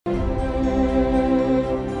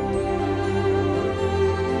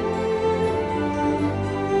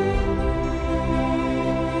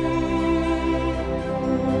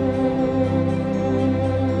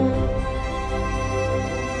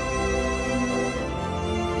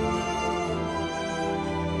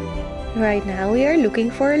Right now we are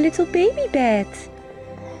looking for a little baby bed.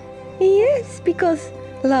 Yes, because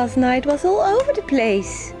last night was all over the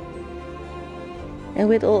place. And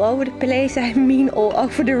with all over the place I mean all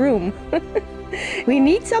over the room. We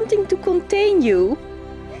need something to contain you.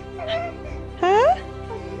 Huh?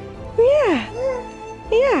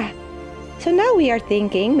 Yeah. So now we are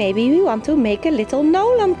thinking maybe we want to make a little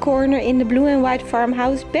Nolan corner in the blue and white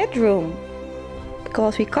farmhouse bedroom.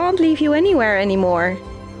 Because we can't leave you anywhere anymore.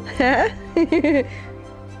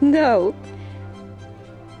 No.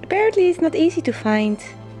 Apparently it's not easy to find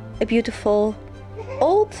a beautiful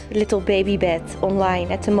old little baby bed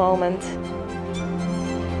online at the moment.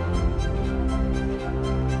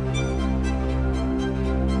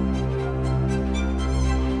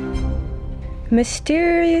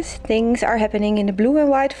 Mysterious things are happening in the blue and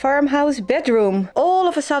white farmhouse bedroom. All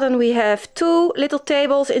of a sudden we have 2 little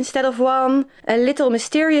tables instead of 1. And little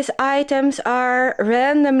mysterious items are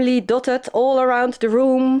randomly dotted all around the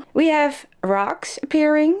room. We have rugs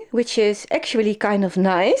appearing, which is actually kind of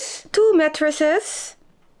nice. 2 mattresses,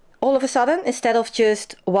 all of a sudden, instead of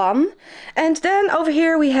just 1. And then over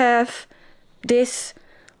here we have this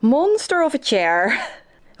monster of a chair.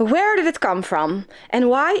 Where did it come from? And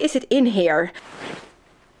why is it in here?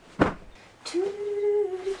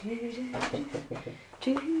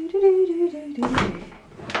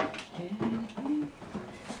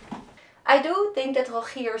 I do think that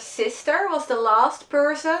Rogier's sister was the last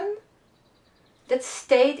person that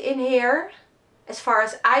stayed in here, as far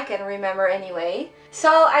as I can remember anyway.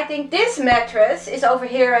 So I think this mattress is over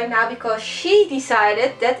here right now because she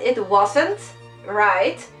decided that it wasn't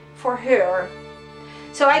right for her.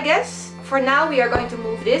 So I guess for now we are going to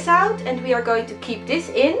move this out and we are going to keep this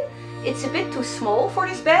in. It's a bit too small for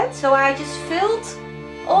this bed, so I just filled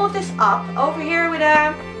all of this up over here with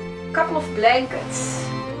a couple of blankets.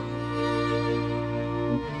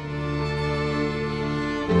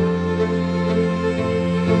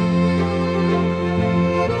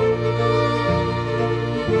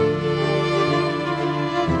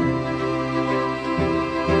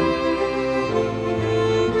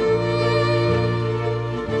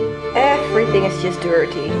 Everything is just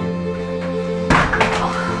dirty.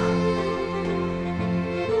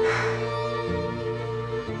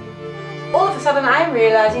 All of a sudden I'm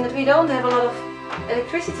realizing that we don't have a lot of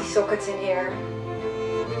electricity sockets in here.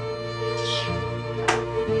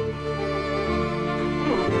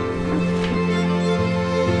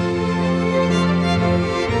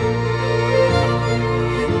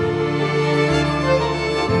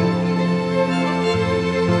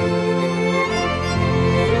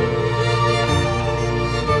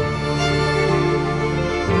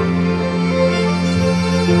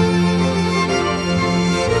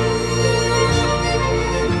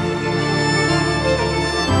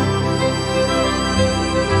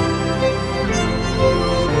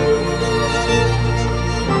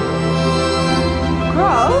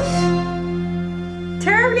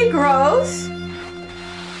 Gross.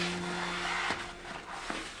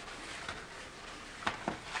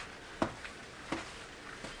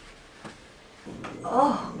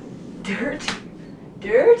 Oh, dirty.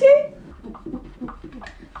 Dirty?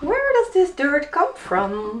 Where does this dirt come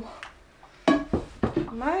from?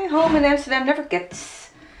 My home in Amsterdam never gets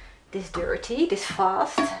this dirty, this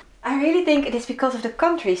fast. I really think it is because of the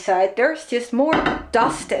countryside. There's just more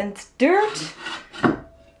dust and dirt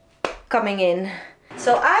coming in.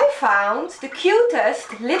 So I found the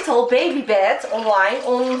cutest little baby bed online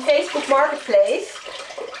on Facebook Marketplace.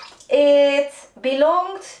 It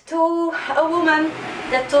belonged to a woman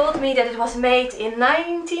that told me that it was made in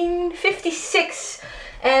 1956.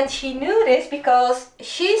 And she knew this because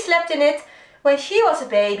she slept in it when she was a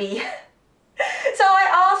baby. So I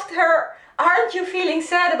asked her, aren't you feeling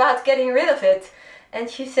sad about getting rid of it? And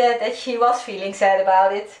she said that she was feeling sad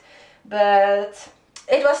about it. But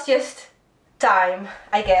it was just time,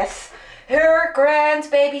 I guess. Her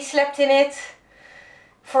grandbaby slept in it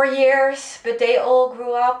for years, but they all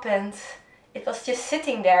grew up and it was just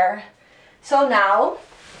sitting there. So now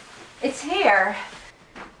it's here.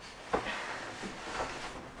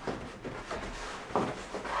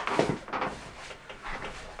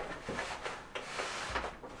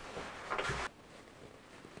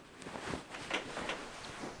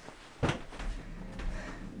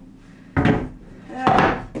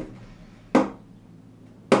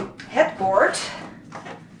 Headboard.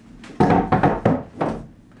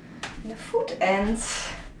 The foot ends.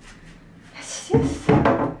 It's just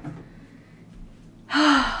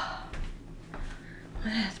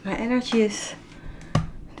my energy is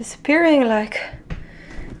disappearing like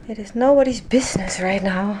it is nobody's business right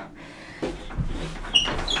now.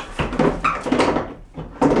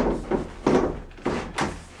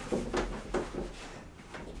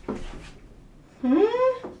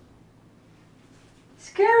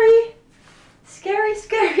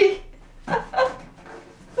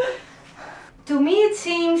 To me it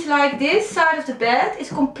seems like this side of the bed is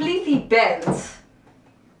completely bent.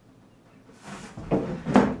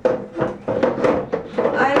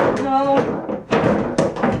 I don't know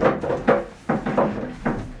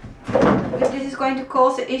if this is going to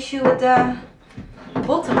cause an issue with the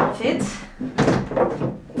bottom of it.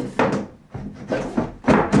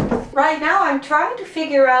 Right now I'm trying to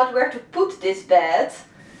figure out where to put this bed.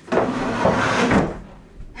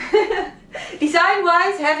 Design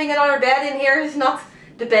wise, having another bed in here is not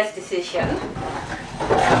the best decision.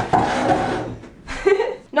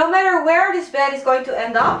 No matter where this bed is going to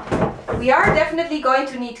end up, we are definitely going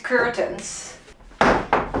to need curtains.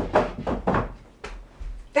 I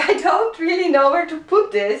don't really know where to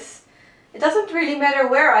put this. It doesn't really matter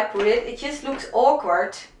where I put it, it just looks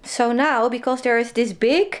awkward. So now, because there is this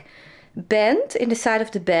big bend in the side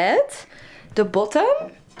of the bed, the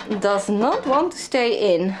bottom does not want to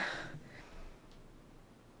stay in.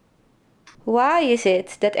 Why is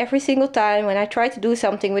it that every single time when I try to do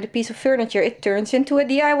something with a piece of furniture, it turns into a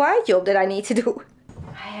DIY job that I need to do?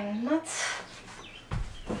 I am not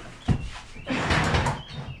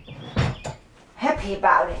happy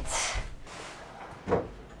about it.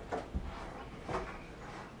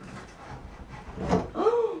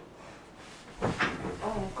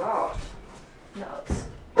 Oh God. No, it's...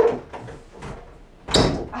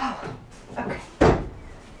 Oh, okay.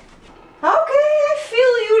 Okay, I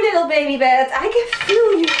feel you, little baby bed. I can feel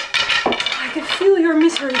you. I can feel your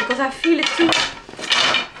misery because I feel it too.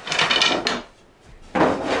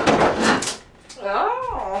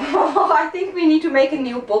 Oh, I think we need to make a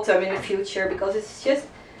new bottom in the future because it's just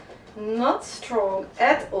not strong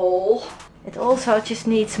at all. It also just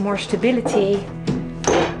needs more stability.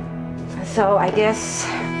 So I guess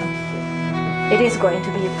it is going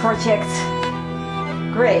to be a project.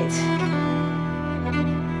 Great.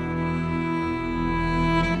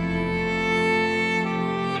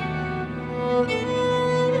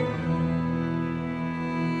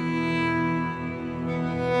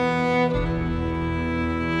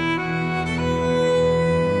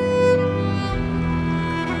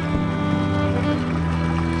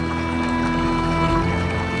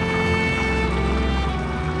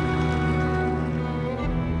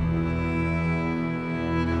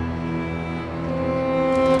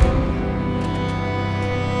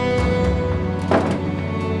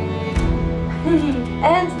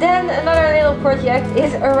 And then another little project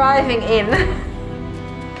is arriving in.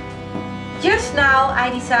 Just now I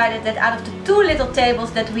decided that out of the two little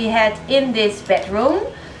tables that we had in this bedroom,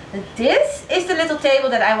 this is the little table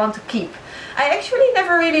that I want to keep. I actually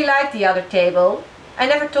never really liked the other table. I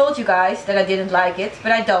never told you guys that I didn't like it,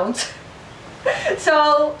 but I don't.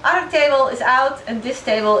 So other table is out and this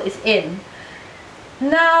table is in.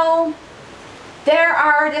 Now there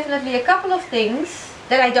are definitely a couple of things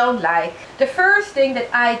that I don't like. The first thing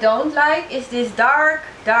that I don't like is this dark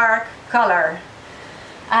color.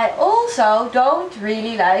 I also don't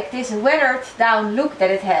really like this weathered down look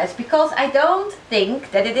that it has, because I don't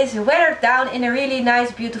think that it is weathered down in a really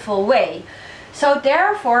nice beautiful way. So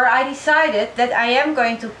therefore I decided that I am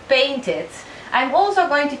going to paint it. I'm also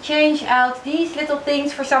going to change out these little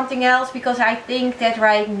things for something else, because I think that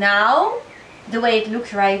right now, the way it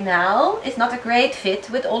looks right now, is not a great fit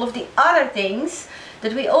with all of the other things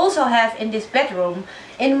that we also have in this bedroom.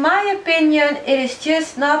 In my opinion, it is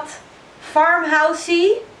just not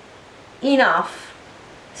farmhousey enough.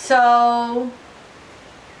 So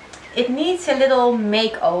it needs a little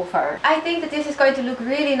makeover. I think that this is going to look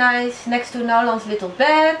really nice next to Nolan's little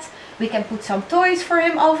bed. We can put some toys for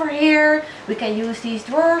him over here. We can use these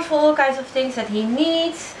drawers for all kinds of things that he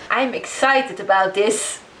needs. I'm excited about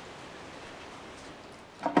this.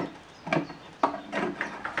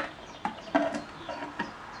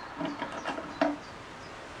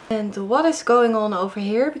 And what is going on over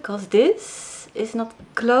here, because this is not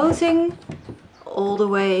closing all the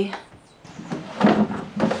way.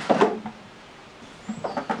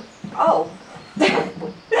 Oh,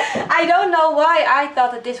 I don't know why I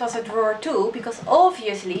thought that this was a drawer too, because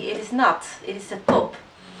obviously it is not. It is the top.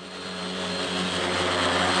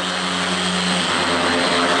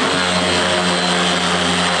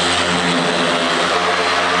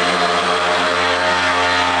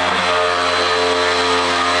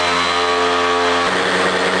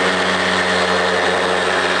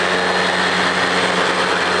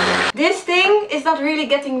 This thing is not really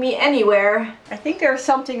getting me anywhere. I think there's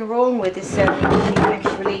something wrong with this machine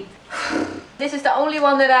actually. This is the only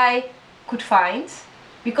one that I could find,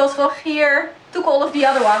 because Rogier took all of the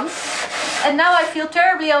other ones. And now I feel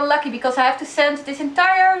terribly unlucky because I have to send this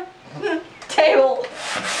entire table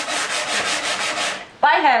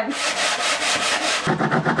by hand.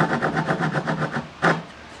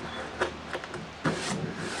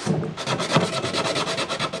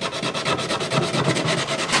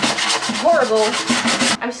 adorable.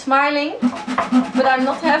 I'm smiling, but I'm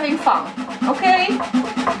not having fun. Okay?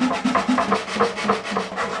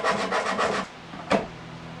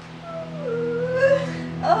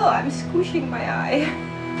 Oh, I'm squishing my eye.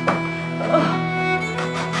 Oh.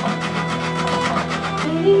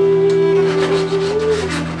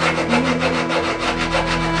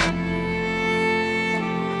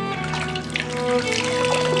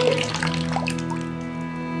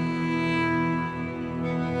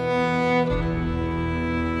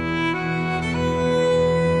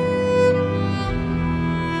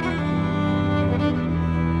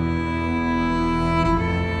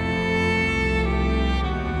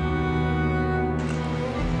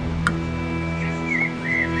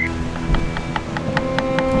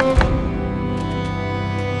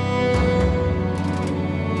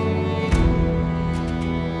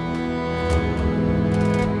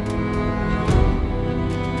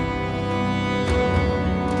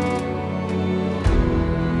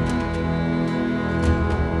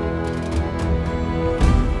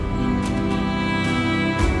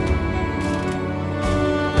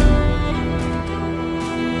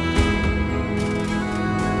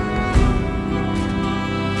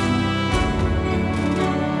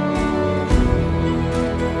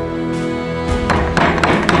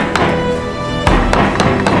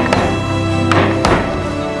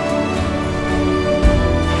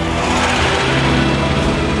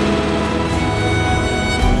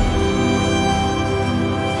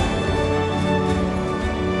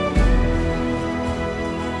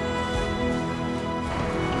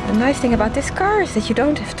 The nice thing about this car is that you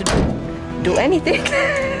don't have to do anything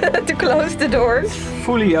to close the doors.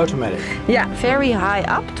 Fully automatic. Yeah, very high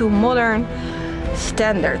up to modern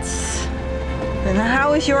standards. And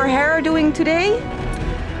how is your hair doing today?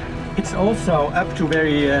 It's also up to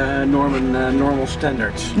very normal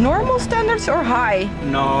standards. Normal standards or high?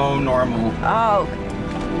 No, normal. Oh,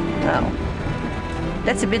 no.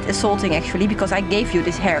 That's a bit assaulting actually, because I gave you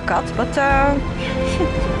this haircut, but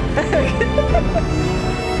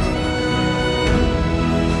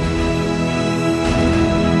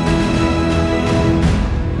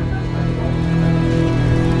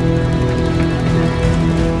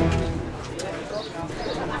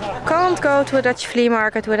can't go to a Dutch flea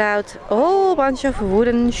market without a whole bunch of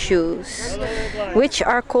wooden shoes, which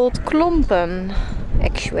are called klompen,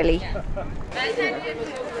 actually.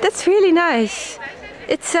 That's really nice.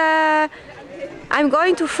 It's I'm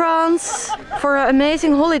going to France for an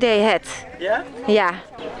amazing holiday hat. Yeah? Yeah.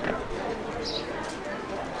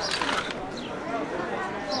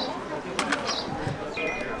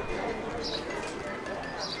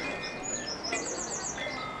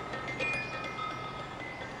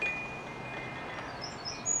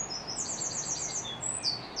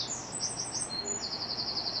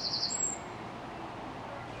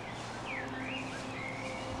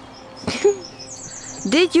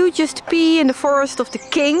 Did you just pee in the forest of the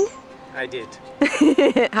king? I did.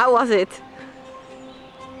 How was it?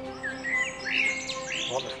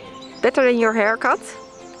 Wonderful. Better than your haircut?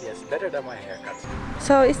 Yes, better than my haircut.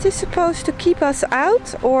 So is this supposed to keep us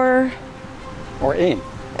out or? Or in.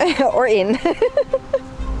 Or in.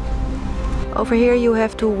 Over here you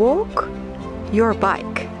have to walk your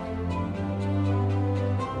bike.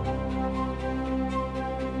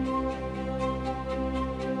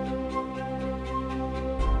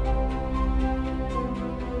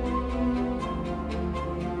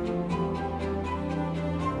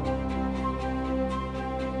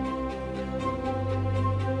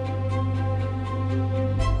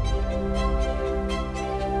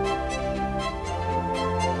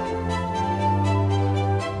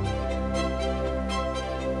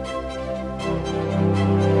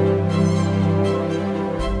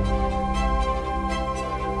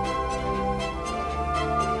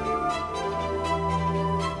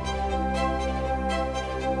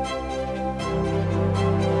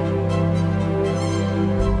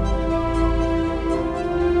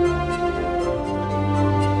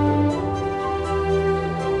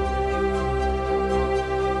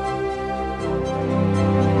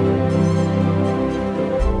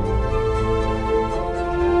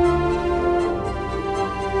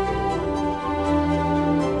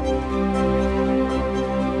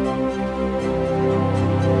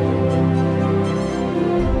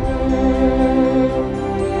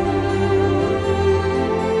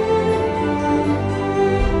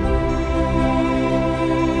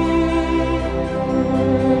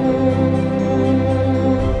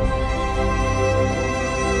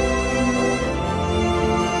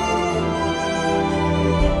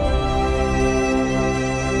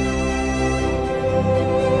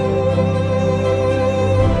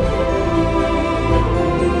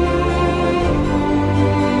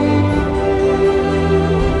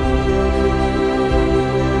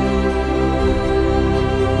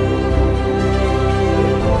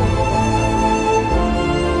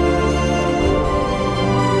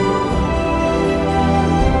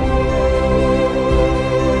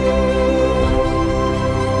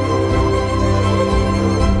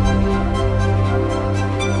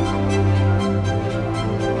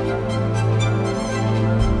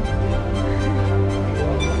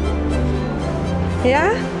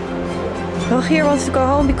 Rogier wants to go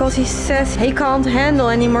home because he says he can't handle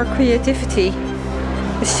any more creativity.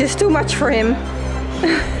 It's just too much for him.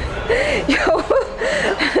 Yo,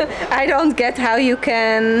 I don't get how you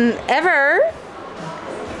can ever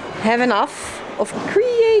have enough of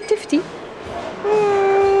creativity.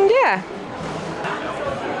 Yeah.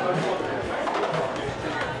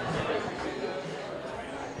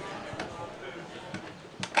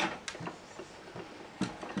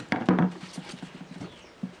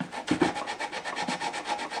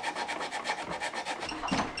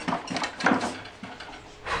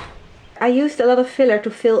 I used a lot of filler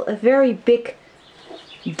to fill a very big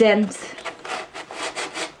dent.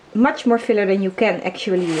 Much more filler than you can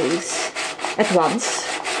actually use at once.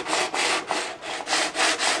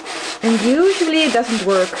 And usually it doesn't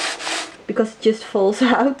work because it just falls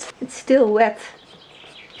out. It's still wet.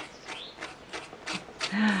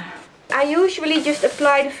 I usually just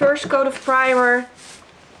apply the first coat of primer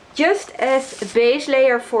just as a base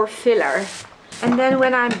layer for filler. And then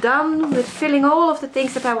when I'm done with filling all of the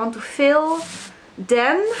things that I want to fill,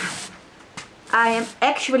 then I am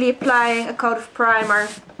actually applying a coat of primer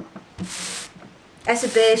as a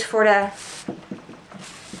base for the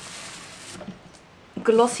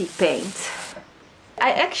glossy paint.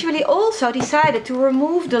 I actually also decided to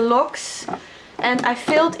remove the locks and I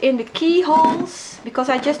filled in the keyholes because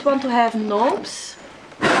I just want to have knobs.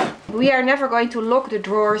 We are never going to lock the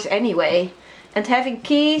drawers anyway, and having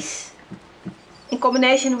keys in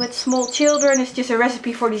combination with small children is just a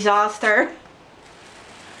recipe for disaster.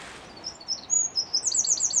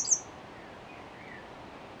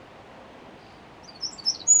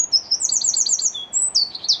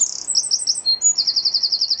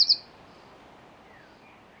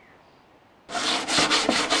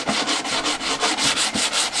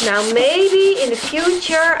 Now maybe in the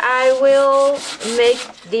future I will make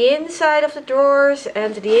the inside of the drawers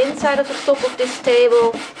and the inside of the top of this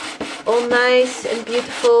table all nice and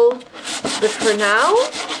beautiful, but for now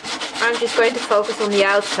I'm just going to focus on the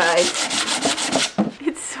outside.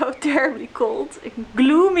 It's so terribly cold and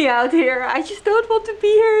gloomy out here. I just don't want to be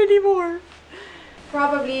here anymore.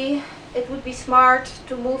 Probably it would be smart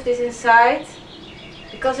to move this inside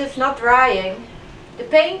because it's not drying. The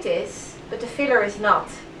paint is, but the filler is not.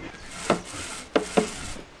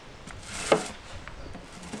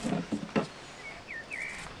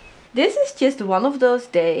 This is just one of those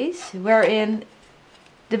days wherein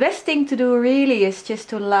the best thing to do really is just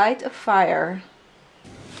to light a fire.